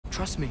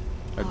Trust me.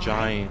 A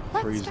giant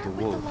frees the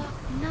wolf.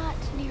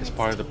 It's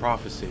part of the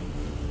prophecy.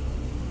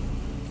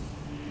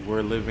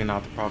 We're living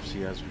out the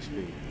prophecy as we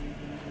speak.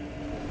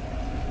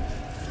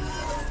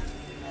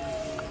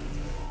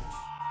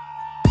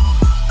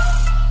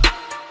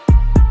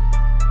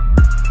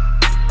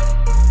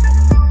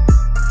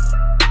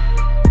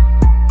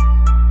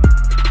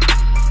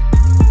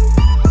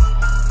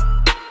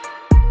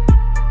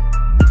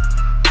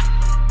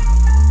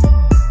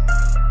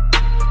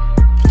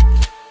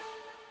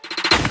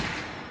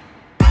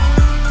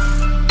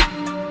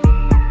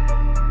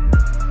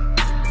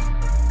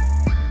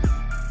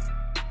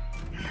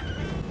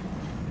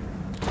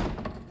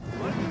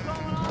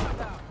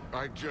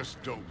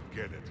 Just don't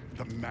get it.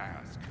 The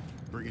mask.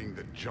 Bringing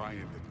the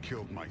giant that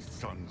killed my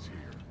sons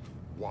here.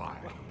 Why?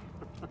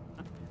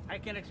 I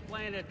can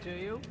explain it to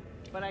you,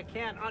 but I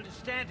can't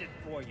understand it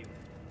for you.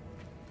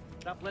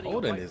 Stop letting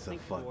Odin your is a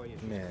think fuck for you.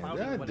 man. Clouding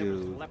That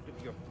whatever's dude. left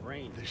of your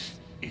brain. This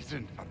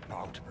isn't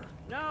about her.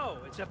 No,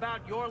 it's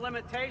about your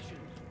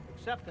limitations.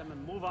 Accept them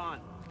and move on.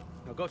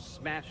 Now go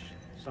smash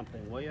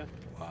something, will you?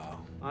 Wow.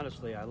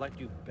 Honestly, I liked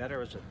you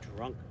better as a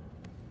drunk.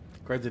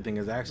 Crazy thing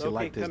is, I actually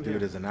Loki, like this come dude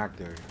here. as an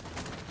actor.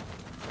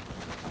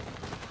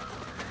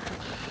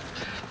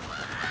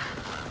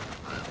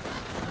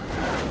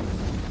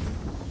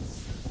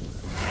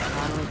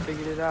 Finally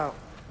figured it out.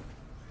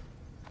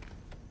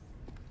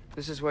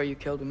 This is where you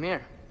killed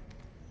Ymir,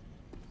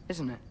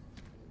 isn't it?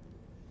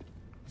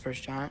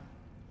 First giant.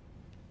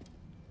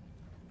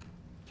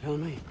 Tell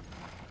me,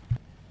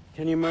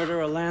 can you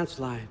murder a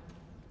landslide?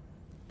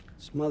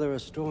 Smother a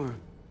storm?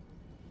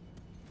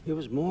 He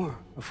was more,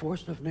 a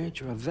force of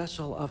nature, a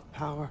vessel of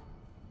power.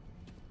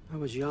 I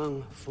was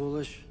young,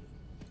 foolish,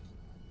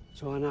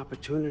 saw an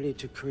opportunity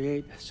to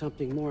create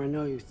something more. I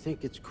know you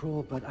think it's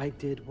cruel, but I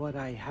did what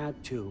I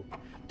had to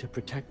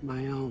protect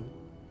my own.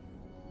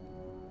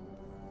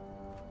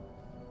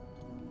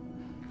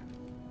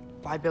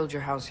 Why build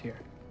your house here?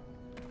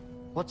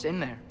 What's in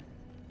there?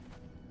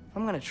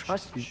 I'm gonna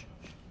trust you.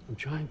 I'm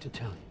trying to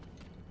tell you.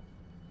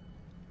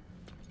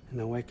 In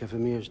the wake of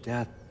Ymir's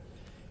death,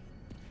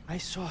 I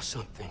saw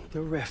something,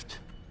 the rift,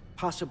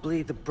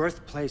 possibly the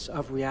birthplace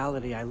of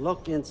reality. I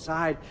looked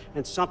inside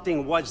and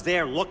something was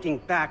there looking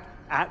back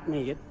at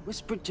me. It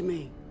whispered to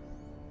me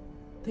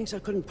things I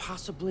couldn't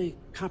possibly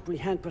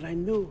comprehend, but I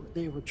knew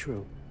they were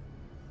true.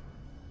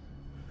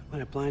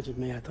 When it blinded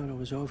me, I thought it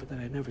was over, that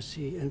I'd never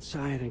see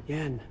inside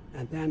again.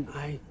 And then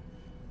I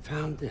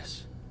found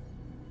this.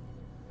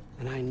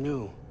 And I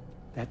knew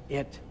that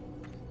it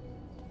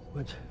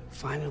would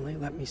finally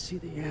let me see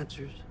the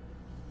answers.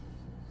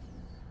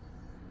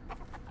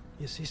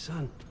 You see,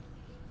 son,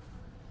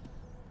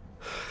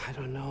 I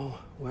don't know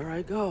where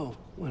I go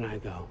when I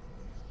go.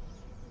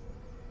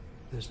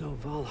 There's no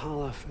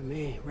Valhalla for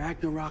me.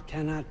 Ragnarok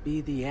cannot be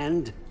the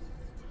end.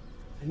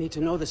 I need to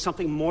know there's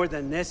something more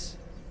than this.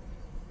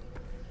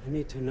 I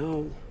need to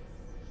know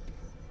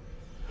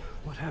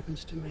what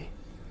happens to me.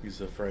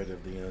 He's afraid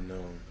of the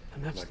unknown.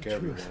 And that's like the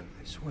everyone. truth.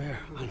 I swear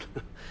on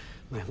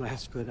my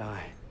last good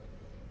eye.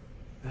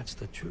 That's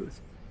the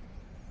truth.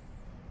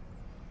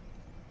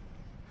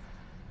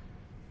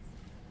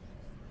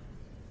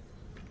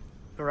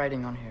 The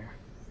writing on here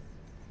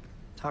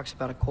talks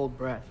about a cold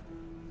breath.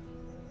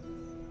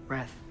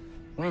 Breath.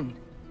 Wind.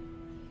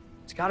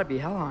 It's gotta be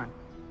Helheim.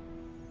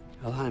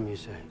 Helheim, you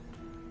say?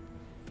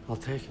 I'll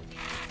take it.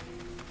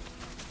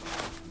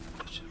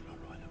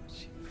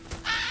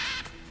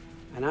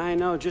 And I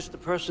know just the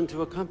person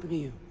to accompany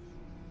you.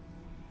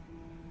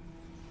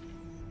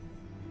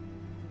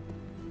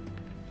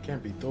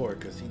 Can't be Thor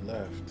because he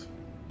left.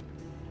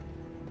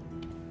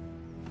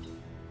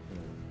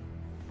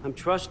 I'm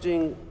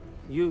trusting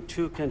you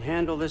two can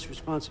handle this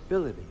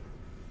responsibility.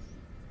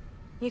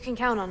 You can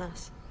count on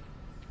us.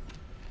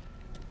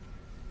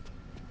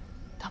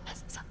 Don't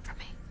mess this up for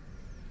me.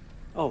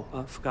 Oh,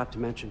 forgot to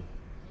mention.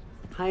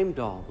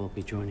 Heimdall will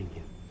be joining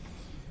you.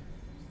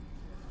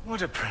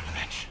 What a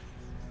privilege.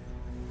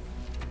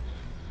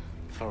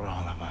 For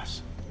all of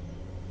us.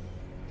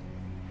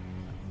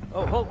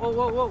 Oh,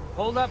 whoa,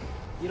 hold up.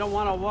 You don't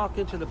want to walk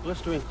into the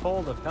blistering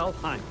cold of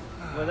Helheim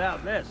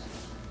without this.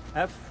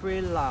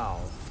 Every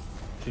Lau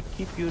should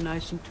keep you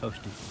nice and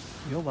toasty.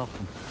 You're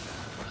welcome.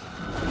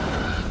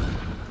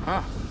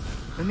 Huh.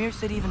 Ymir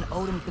said even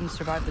Odin couldn't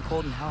survive the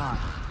cold in Helheim.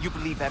 You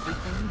believe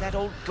everything that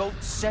old goat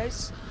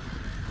says?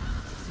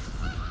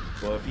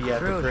 Well, if he had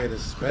to True. create a Too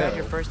spell. bad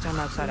your first time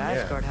outside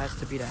Yeah. Asgard has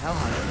to be to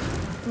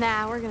Helheim.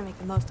 Nah, we're gonna make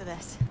the most of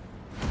this.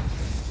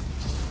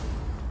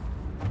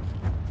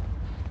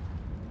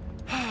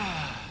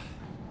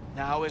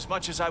 Now, as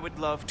much as I would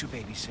love to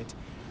babysit,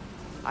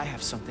 I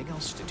have something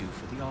else to do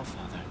for the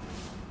Allfather.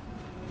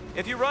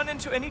 If you run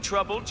into any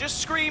trouble, just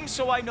scream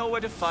so I know where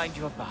to find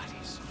your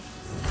bodies.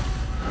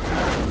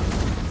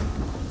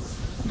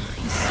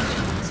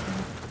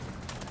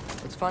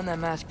 Let's find that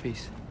mask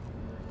piece.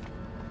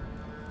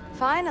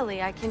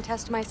 Finally, I can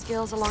test my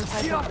skills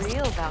alongside the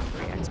real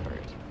Valkyrie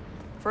expert.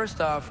 First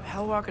off,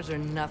 Hellwalkers are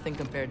nothing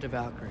compared to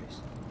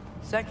Valkyries.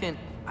 Second,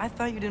 I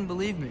thought you didn't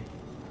believe me.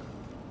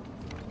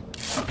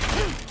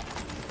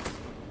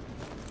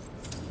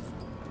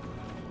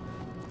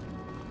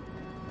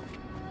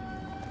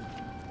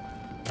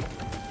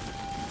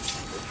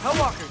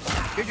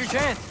 Hellwalkers, here's your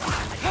chance.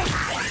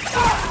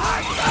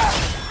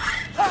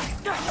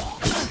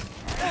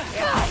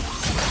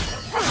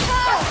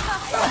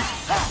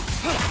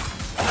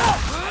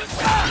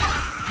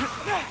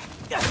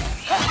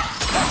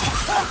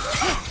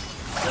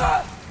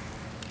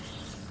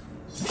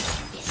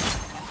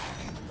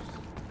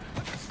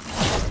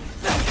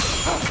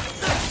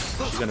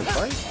 She's gonna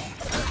fight?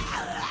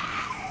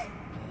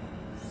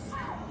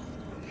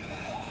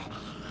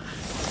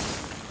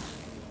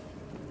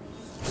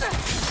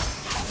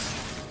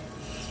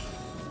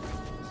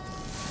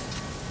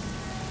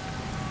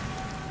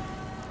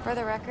 For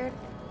the record,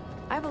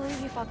 I believe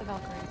he fought the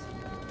Valkyries.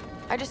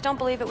 I just don't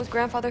believe it was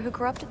Grandfather who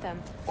corrupted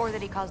them, or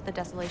that he caused the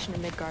desolation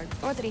in Midgard,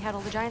 or that he had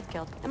all the giants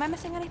killed. Am I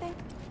missing anything?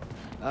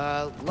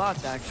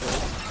 Lots actually.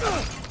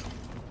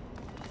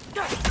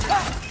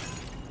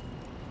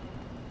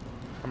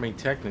 I mean,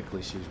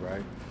 technically she's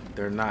right.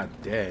 They're not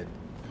dead.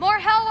 More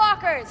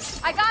Hellwalkers!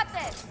 I got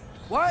this!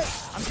 What?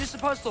 I'm just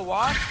supposed to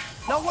watch?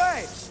 No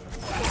way!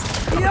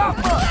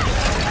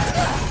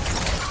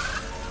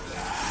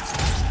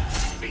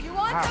 You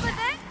want some of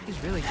this?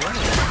 He's really good.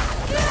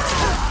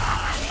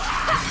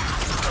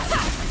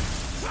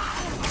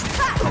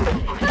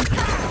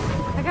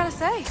 I gotta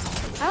say,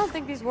 I don't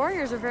think these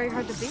warriors are very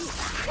hard to beat.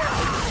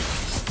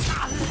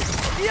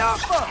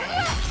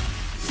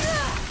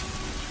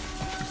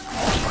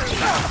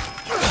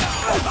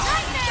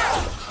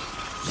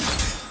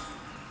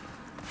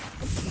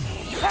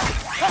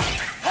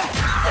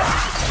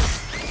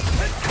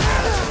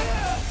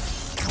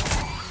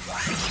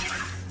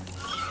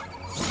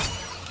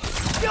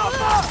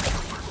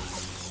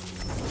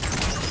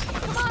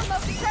 Come on,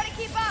 Loki, try to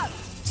keep up!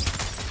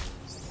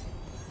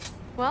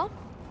 Well,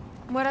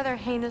 what other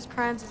heinous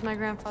crimes has my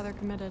grandfather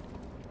committed?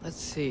 Let's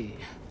see.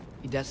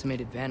 He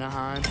decimated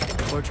Vanaheim,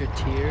 tortured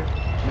Tyr,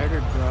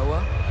 murdered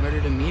Groa,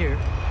 murdered Ymir.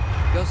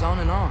 It goes on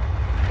and on.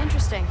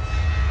 Interesting.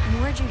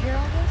 And where'd you hear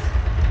all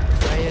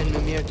this? Freya and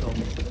Ymir told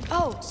me.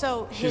 Oh,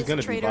 so She's his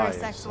gonna be traitorous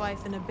biased.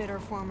 ex-wife and a bitter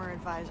former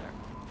advisor.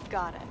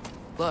 Got it.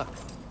 Look,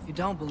 you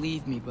don't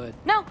believe me, but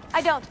No,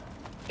 I don't.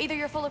 Either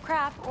you're full of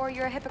crap, or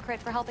you're a hypocrite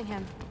for helping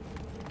him.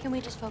 Can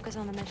we just focus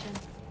on the mission?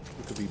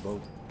 It could be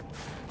both.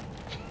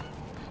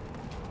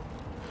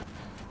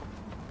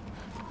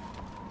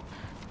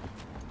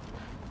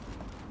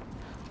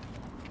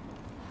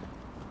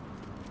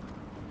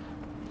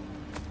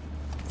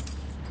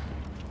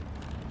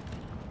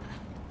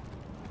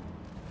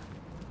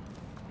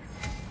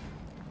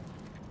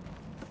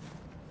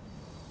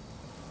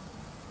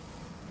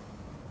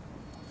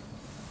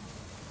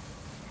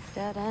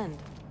 Dead end.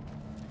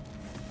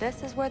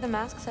 This is where the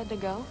mask said to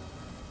go?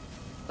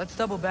 let's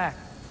double back.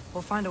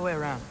 We'll find a way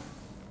around.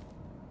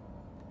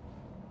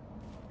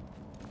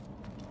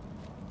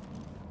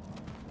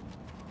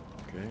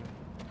 Okay,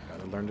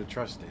 gotta learn to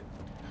trust it.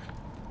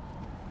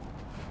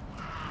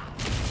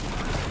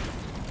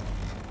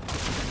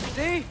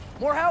 See?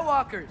 More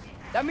Hellwalkers!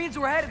 That means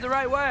we're headed the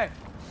right way.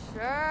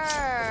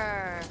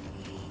 Sure.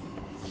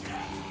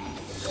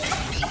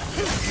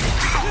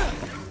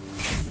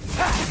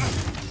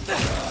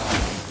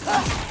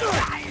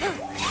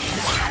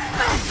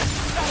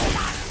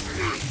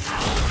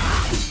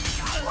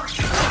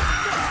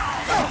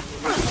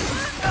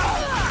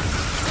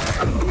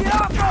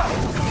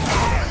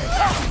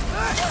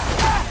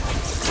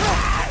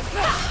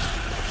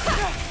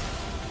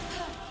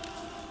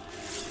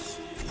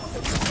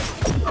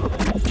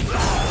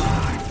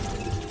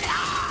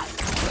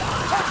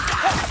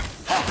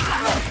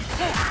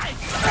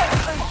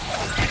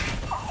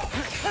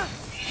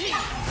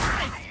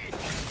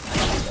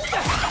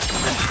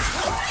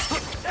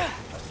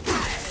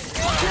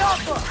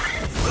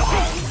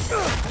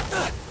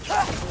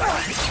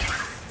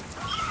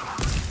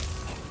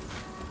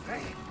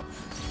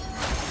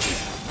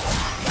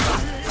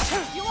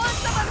 You want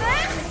some of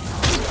this?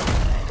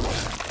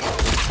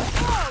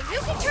 Whoa, you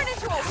can turn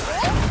into a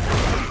wolf?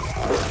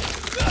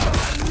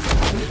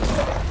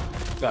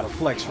 Gotta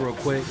flex real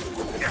quick.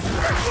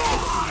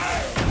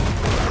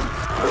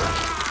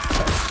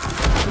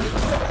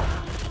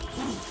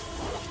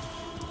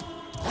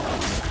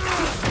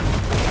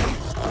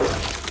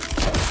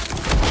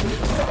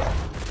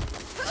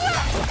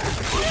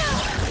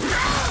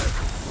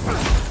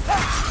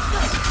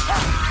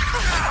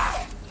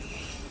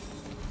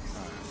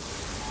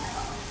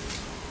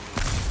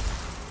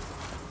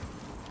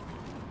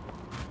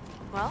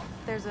 Well,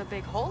 there's a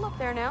big hole up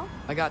there now.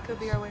 I got Could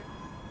this. be our way.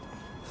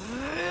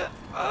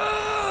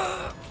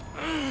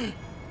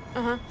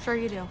 Uh-huh, sure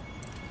you do.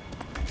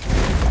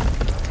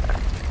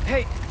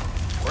 Hey,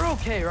 we're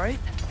okay, right?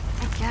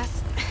 I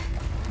guess.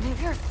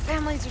 Maybe our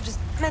families are just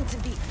meant to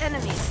be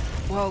enemies.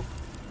 Well,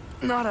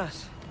 not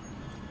us.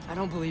 I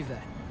don't believe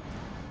that.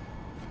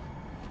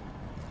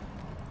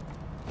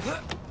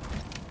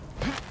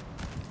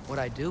 What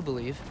I do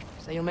believe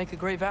is that you'll make a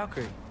great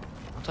Valkyrie.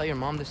 I'll tell your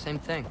mom the same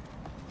thing,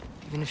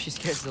 even if she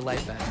scares the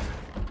life out of me.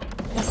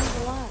 That means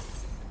a lot.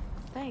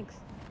 Thanks.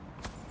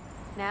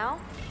 Now,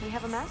 we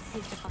have a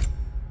masterpiece to find.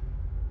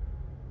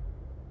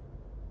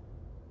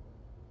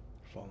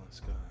 Fallen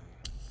sky.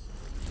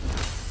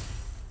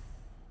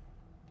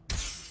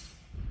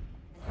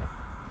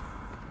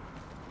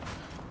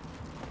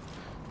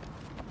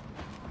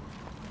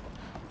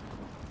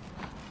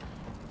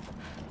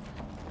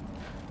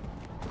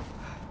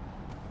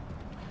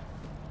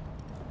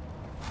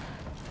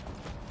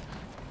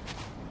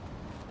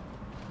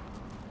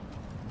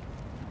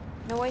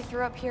 No way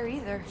through up here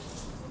either.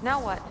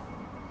 Now what?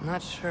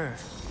 Not sure.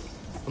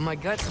 But my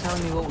gut's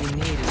telling me what we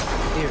need is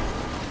here.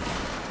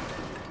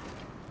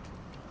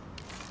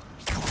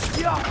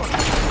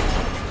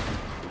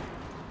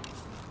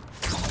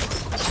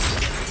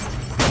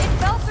 It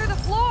fell through the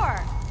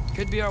floor!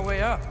 Could be our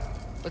way up.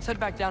 Let's head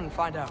back down and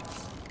find out.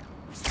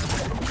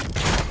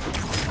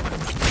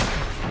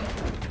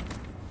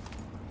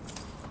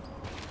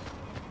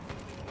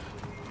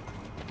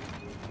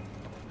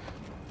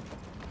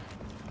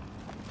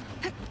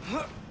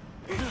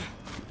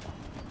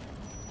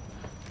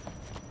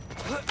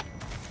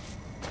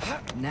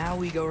 Now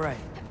we go right.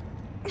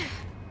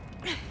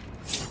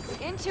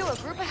 Into a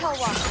group of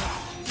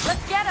hellwalkers.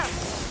 Let's get them!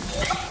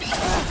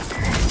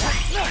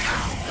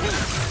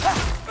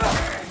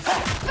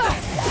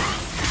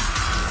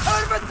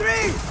 Over 3!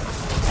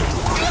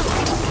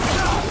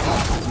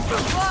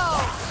 Whoa!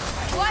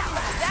 What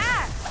is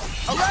that?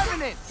 A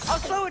revenant! I'll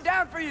slow it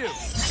down for you!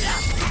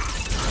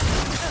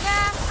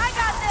 Nah, I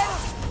got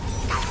this!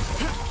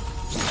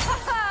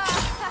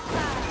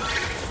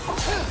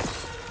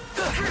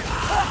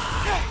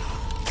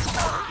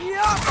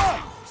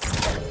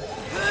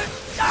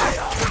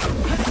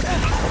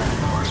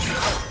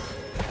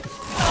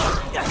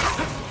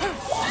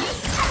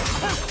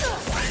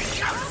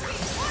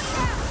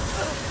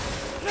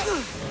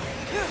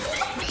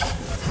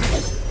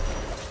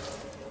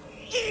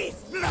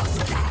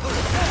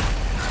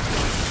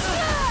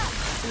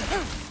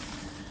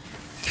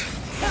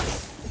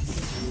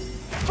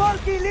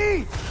 Funky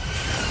Lee!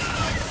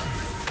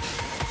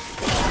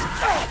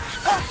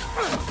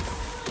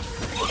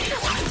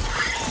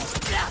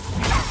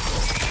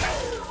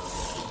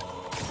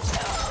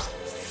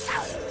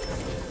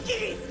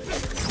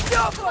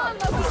 Come on,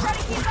 Loki, try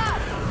to keep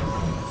up!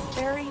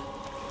 Very,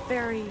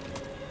 very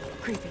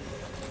creepy.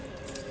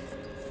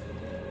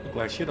 Look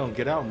like she don't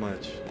get out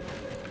much.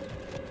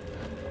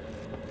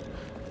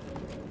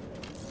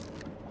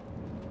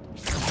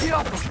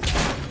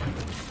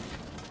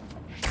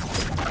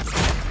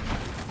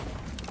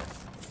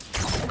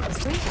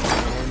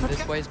 And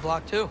this way's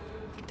blocked too.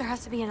 There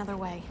has to be another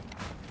way.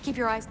 Keep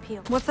your eyes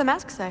peeled. What's the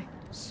mask say?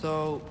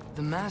 So,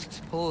 the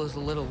mask's pull is a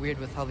little weird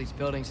with all these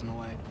buildings in the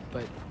way,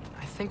 but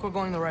I think we're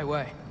going the right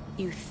way.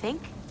 You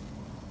think?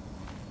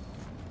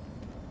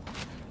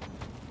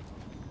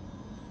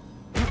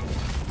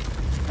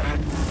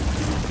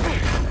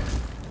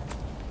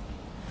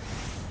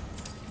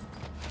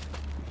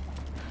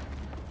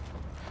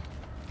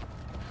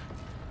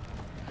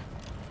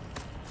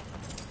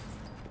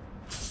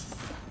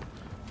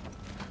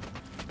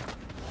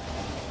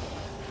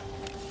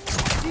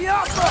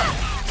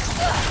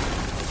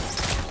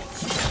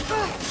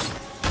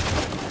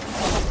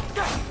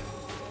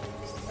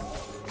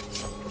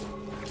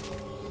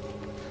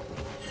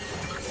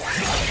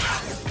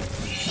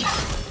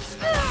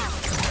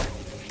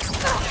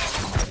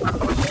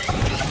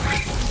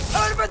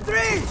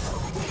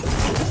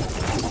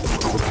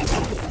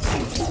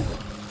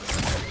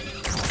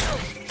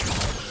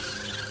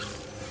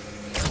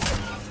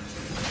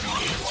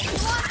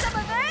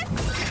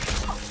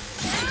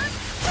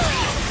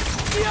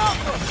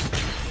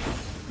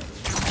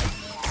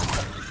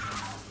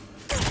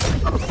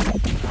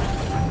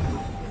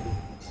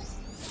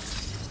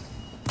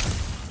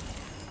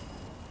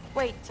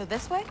 Wait, so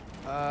this way?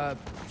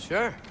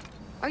 Sure.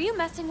 Are you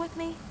messing with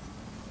me?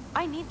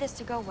 I need this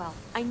to go well.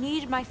 I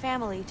need my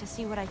family to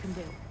see what I can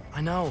do.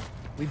 I know.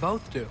 We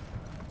both do.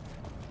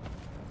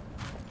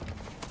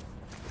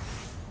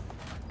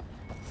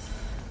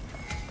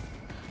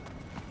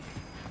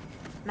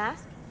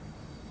 Mask?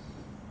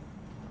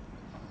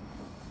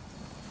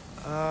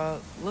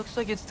 Looks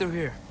like it's through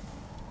here.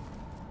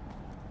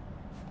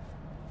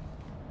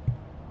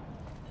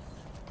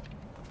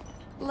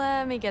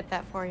 Let me get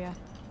that for you.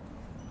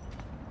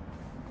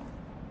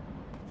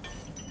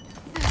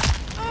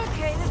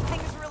 Okay, this thing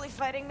is really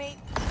fighting me.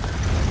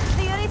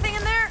 See anything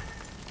in there?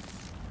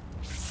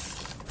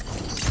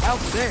 Out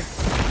there.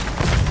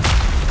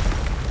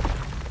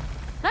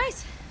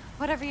 Nice.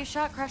 Whatever you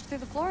shot crashed through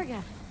the floor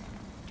again.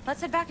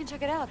 Let's head back and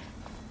check it out.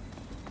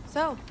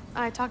 So,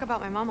 I talk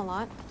about my mom a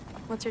lot.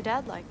 What's your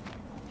dad like?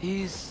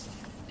 He's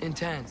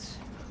intense.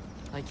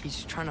 Like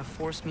he's trying to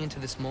force me into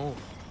this mold.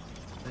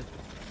 But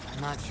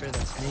I'm not sure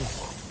that's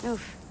me.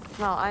 Oof.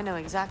 Well, I know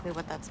exactly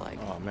what that's like.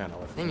 Oh man, I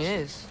love Thing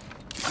is,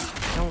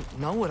 I don't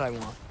know what I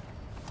want.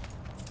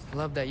 I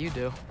love that you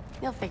do.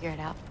 You'll figure it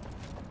out.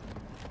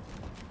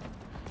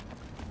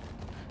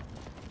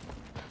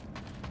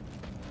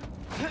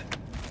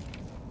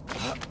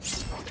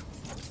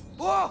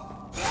 Whoa!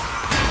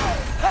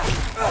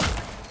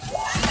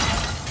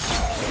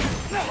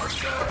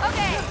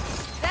 Okay,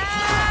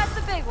 that's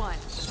a big one.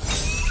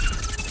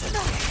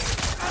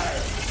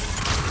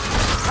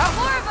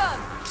 More of them!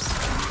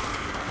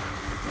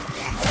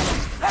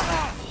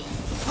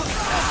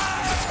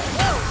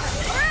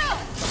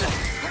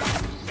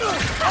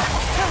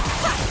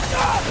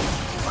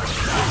 Whoa,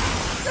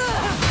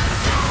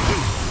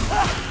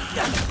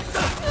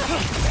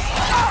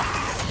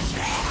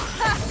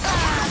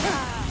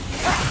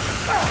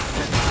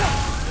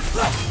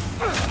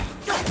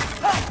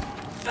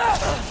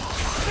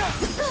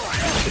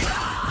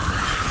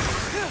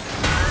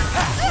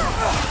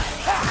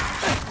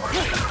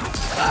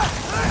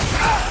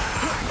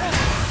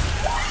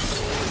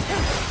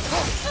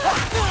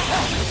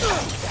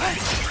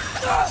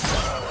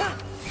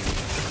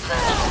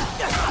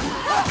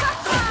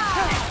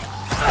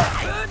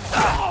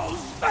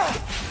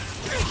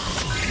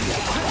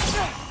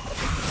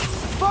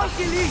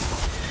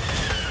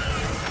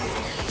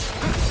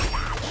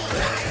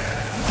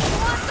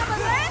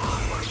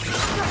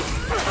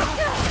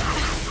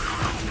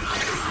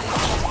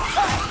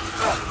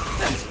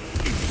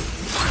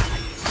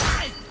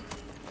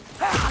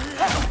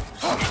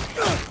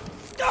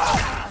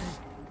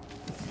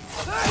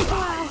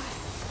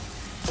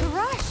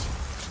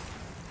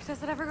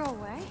 Does it ever go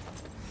away?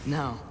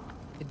 No,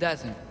 it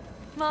doesn't.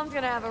 Mom's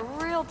gonna have a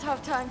real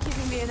tough time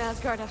keeping me in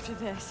Asgard after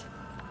this.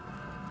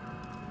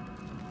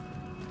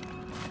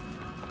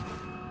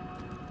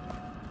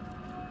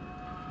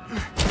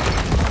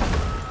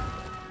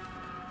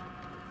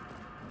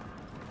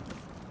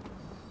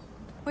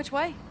 Which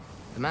way?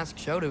 The mask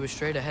showed it was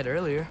straight ahead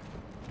earlier.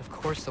 But of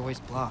course the way's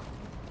blocked.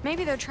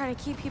 Maybe they're trying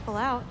to keep people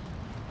out.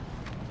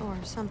 Or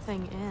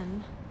something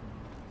in.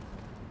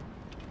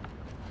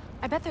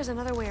 I bet there's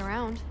another way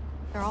around.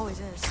 There always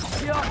is.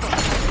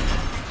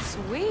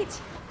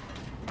 Sweet!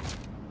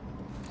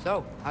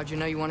 So, how'd you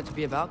know you wanted to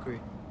be a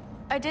Valkyrie?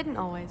 I didn't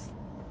always.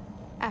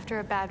 After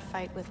a bad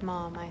fight with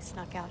Mom, I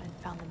snuck out and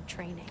found them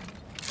training.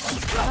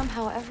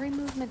 Somehow every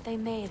movement they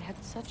made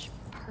had such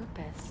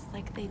purpose,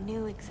 like they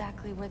knew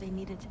exactly where they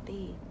needed to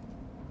be.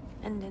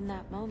 And in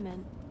that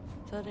moment,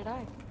 so did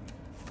I.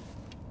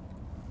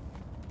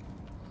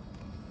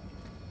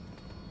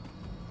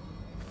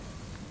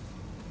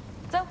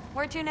 So,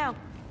 where to now?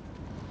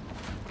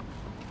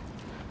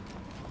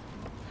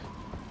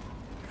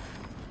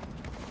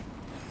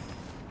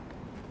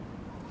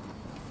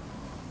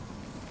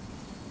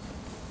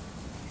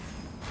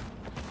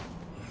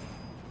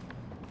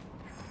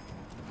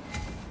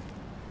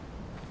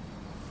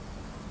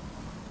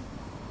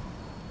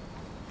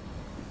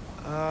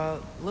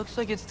 Looks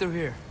like it's through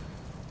here.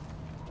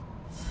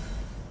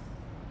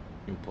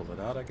 You pull it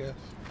out, I guess.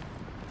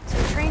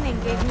 So training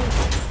gave me...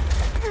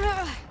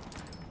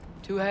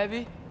 Too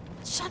heavy?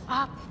 Shut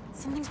up!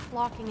 Something's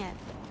blocking it.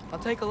 I'll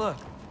take a look.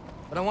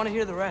 But I want to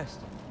hear the rest.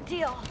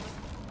 Deal.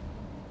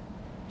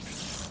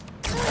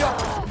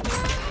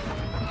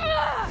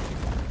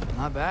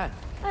 Not bad.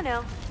 I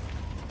know.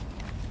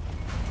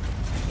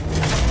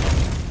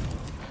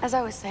 As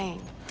I was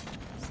saying,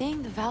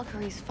 seeing the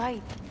Valkyries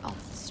fight, all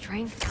the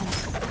strength comes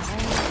fire.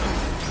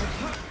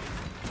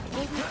 It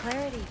gave me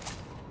clarity.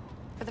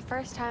 For the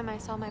first time, I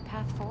saw my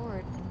path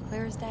forward,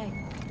 clear as day.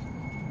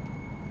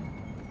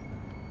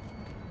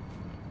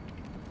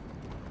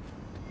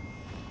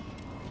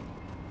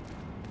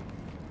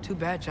 Too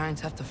bad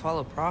giants have to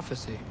follow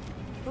prophecy.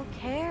 Who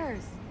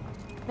cares?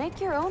 Make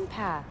your own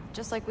path,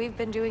 just like we've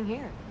been doing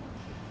here.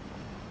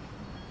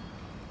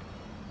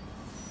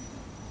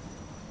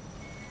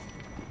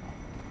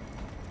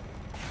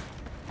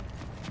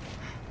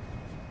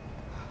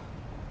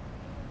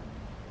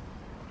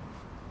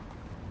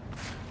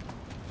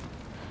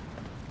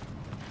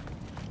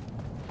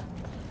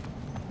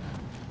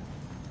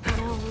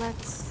 Now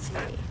let's see.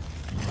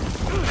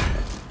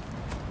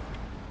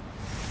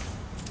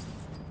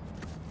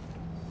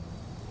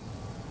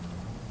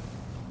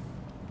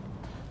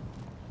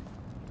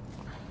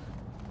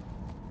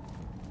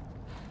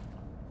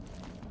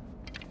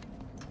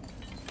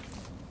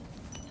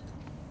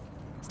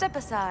 Step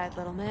aside,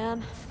 little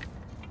man.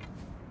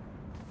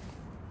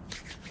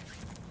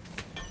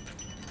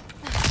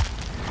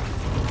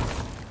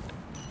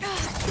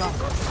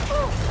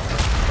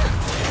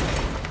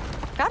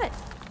 Got it.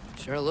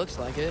 Sure looks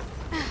like it.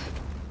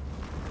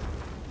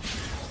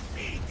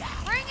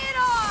 Bring it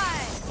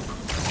on!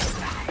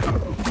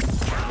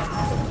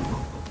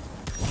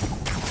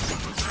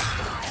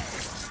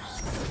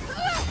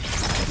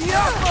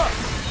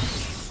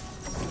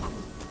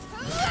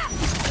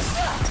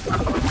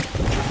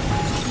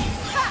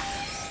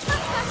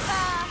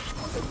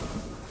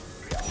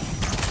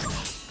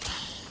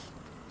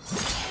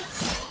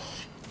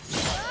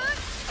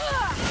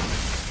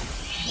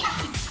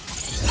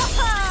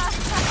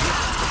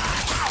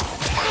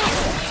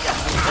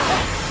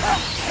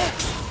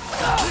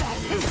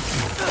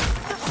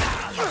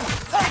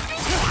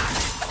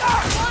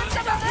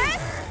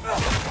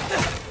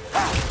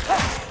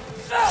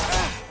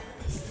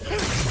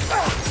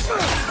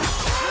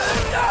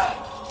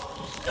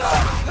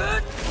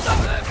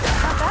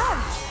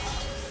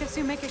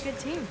 Make a good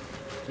team.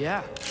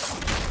 Yeah.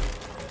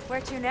 Where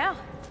to now?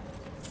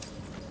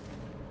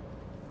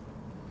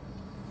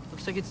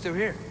 Looks like it's through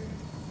here.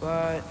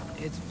 But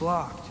it's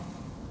blocked.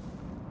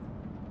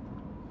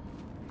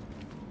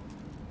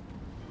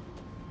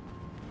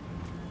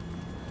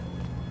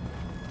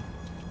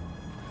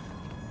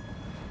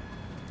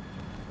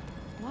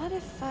 What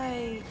if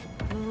I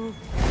move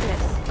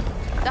this?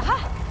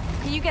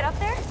 Aha! Can you get up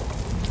there?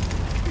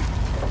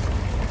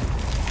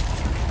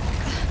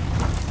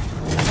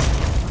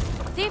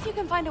 See if you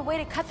can find a way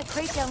to cut the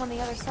crate down on the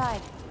other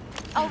side.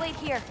 I'll wait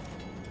here.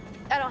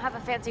 I don't have a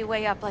fancy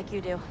way up like you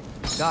do.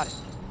 Got it.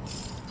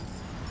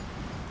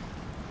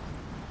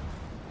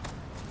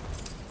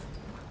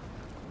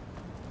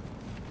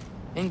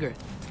 Ingrid,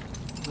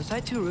 was I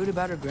too rude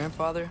about her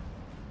grandfather?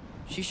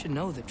 She should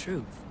know the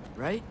truth,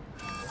 right?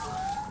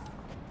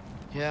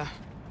 Yeah,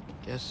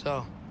 guess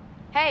so.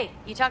 Hey,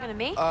 you talking to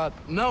me?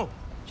 No.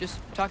 Just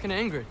talking to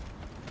Ingrid.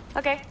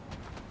 Okay.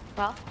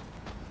 Well,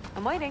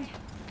 I'm waiting.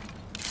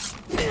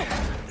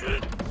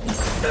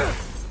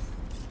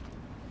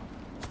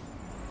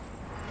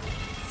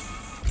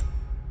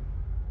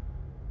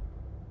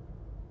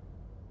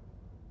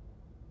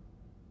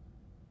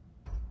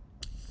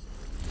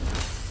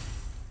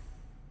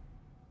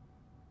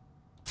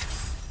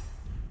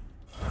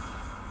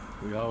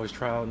 We always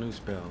try out new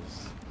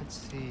spells. Let's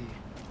see.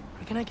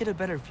 Where can I get a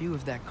better view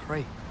of that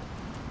crate?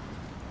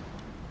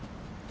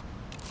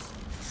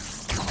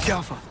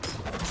 Alpha!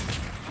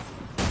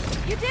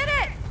 You did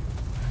it!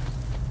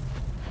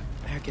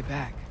 Better get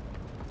back.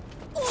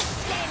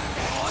 Hey,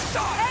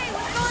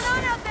 what's going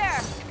on out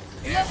there?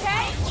 You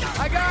okay?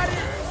 I got it!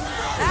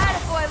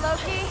 Attaboy,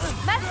 Loki.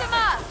 Mess him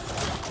up!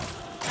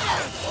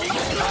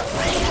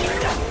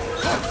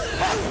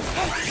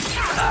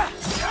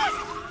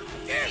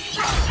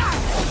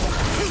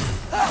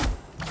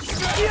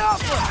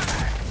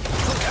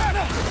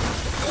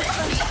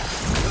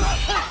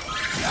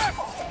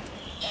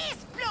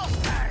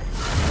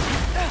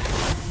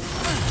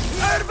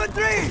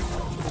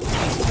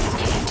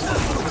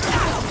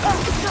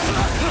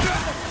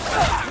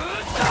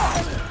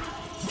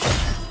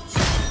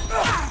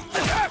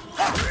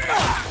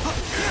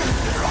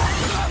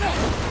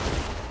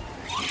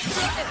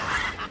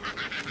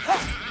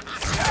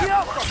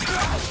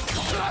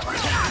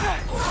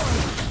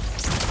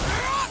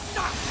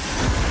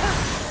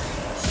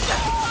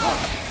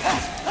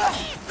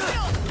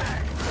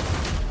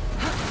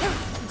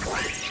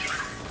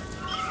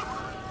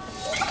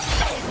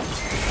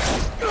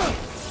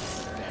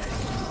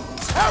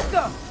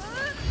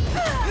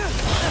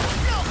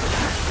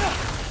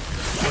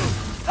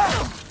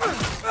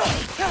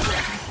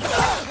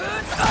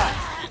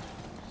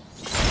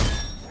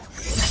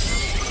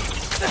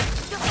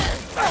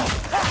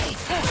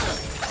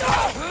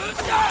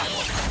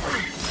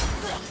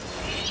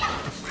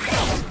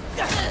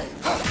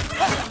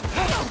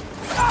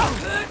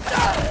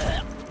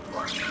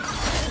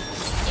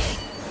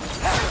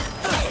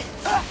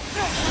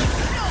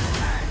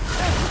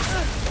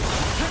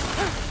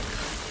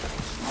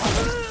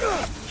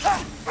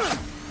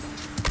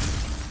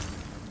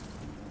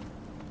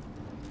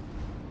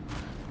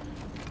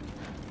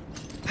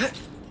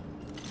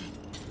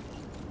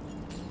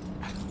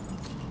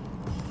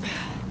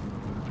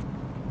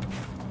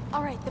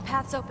 All right, the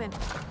path's open.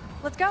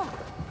 Let's go.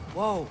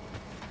 Whoa,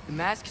 the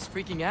mask is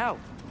freaking out.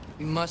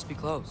 We must be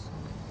close.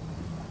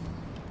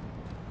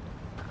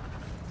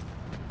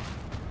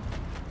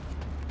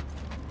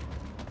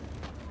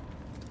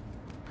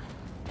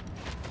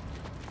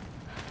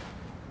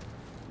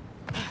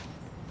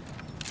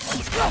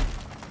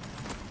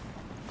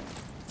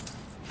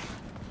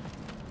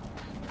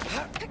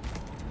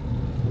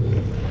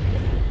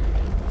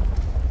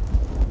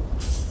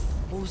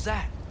 What was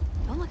that?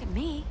 Don't look at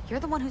me. You're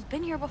the one who's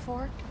been here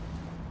before.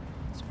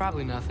 It's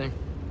probably nothing.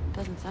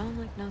 Doesn't sound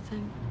like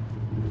nothing.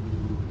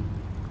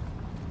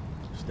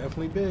 It's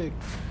definitely big.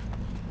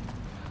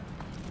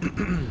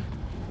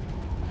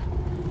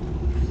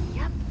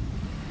 Yep.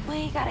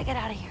 We gotta get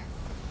out of here.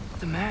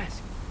 The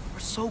mask. We're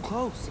so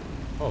close.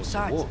 Oh, it's a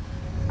Besides, wolf.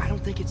 I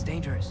don't think it's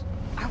dangerous.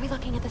 Are we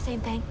looking at the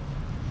same thing?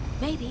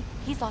 Maybe.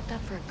 He's locked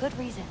up for a good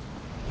reason.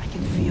 I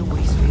can feel what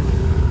he's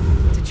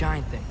feeling. It's a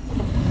giant thing.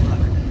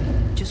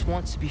 Look, he just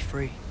wants to be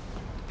free.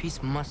 The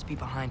peace must be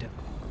behind him.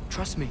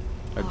 Trust me.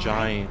 A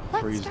giant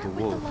Let's frees the start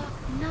with wolf. the lock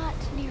not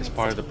near It's its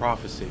part of the teeth.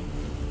 prophecy.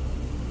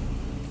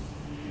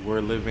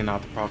 We're living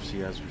out the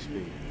prophecy as we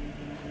speak.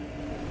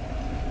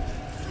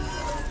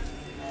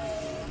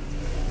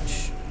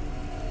 Shh.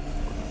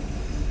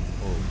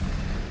 Oh,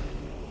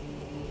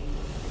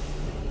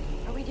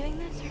 Are we doing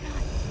this or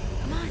not?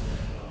 Come on.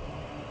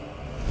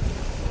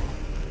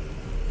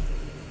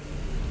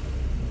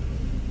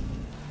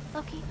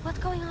 Loki, what's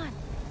going on?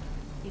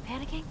 You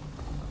panicking?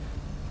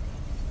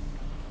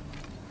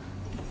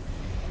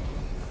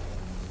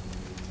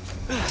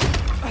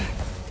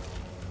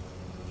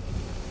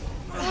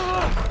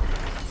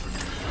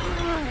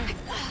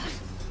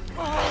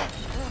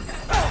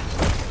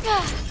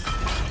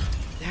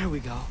 There we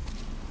go.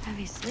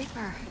 Heavy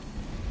sleeper.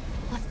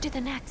 Let's do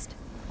the next.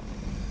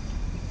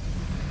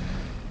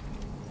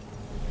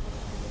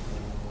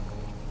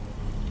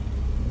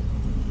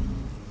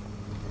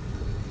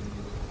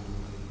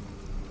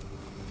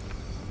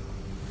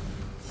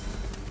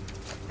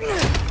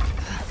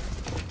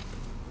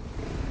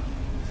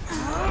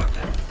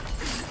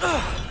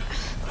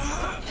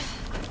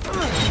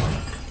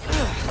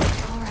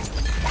 All right.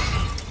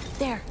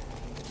 There.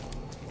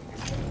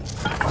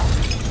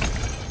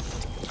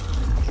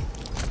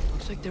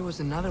 Looks like there was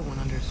another one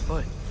under his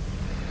foot.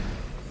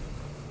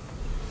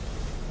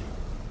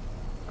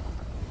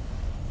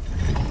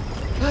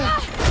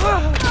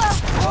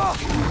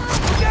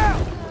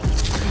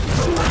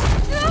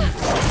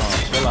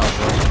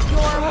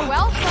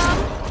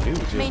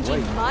 mangy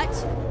late.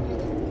 mutt?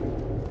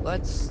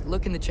 Let's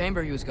look in the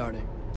chamber he was guarding.